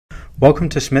Welcome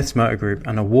to Smith's Motor Group,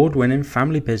 an award-winning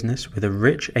family business with a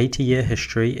rich 80-year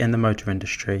history in the motor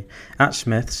industry. At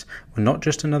Smith's, we're not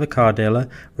just another car dealer,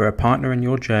 we're a partner in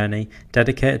your journey,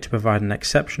 dedicated to providing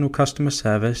exceptional customer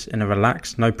service in a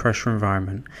relaxed, no-pressure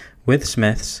environment. With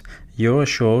Smith's, you're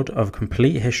assured of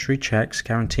complete history checks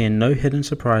guaranteeing no hidden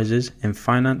surprises in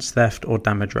finance, theft or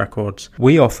damage records.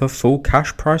 We offer full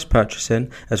cash price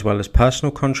purchasing as well as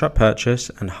personal contract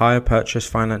purchase and hire purchase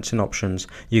financing options.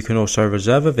 You can also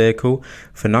reserve a vehicle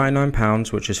for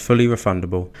 £99 which is fully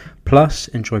refundable. Plus,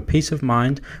 enjoy peace of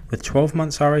mind with 12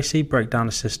 months RAC breakdown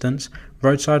assistance,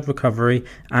 roadside recovery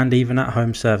and even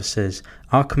at-home services.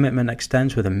 Our commitment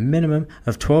extends with a minimum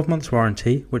of 12 months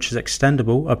warranty, which is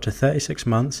extendable up to 36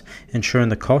 months, ensuring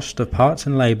the cost of parts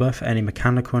and labour for any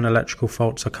mechanical and electrical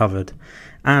faults are covered.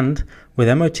 And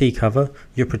with MOT cover,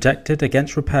 you're protected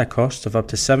against repair costs of up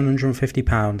to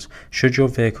 £750 should your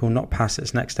vehicle not pass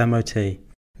its next MOT.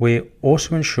 We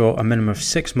also ensure a minimum of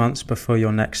 6 months before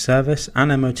your next service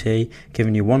and MOT,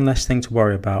 giving you one less thing to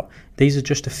worry about. These are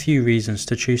just a few reasons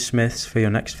to choose Smith's for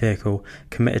your next vehicle.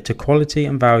 Committed to quality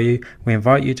and value, we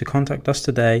invite you to contact us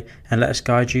today and let us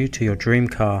guide you to your dream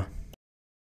car.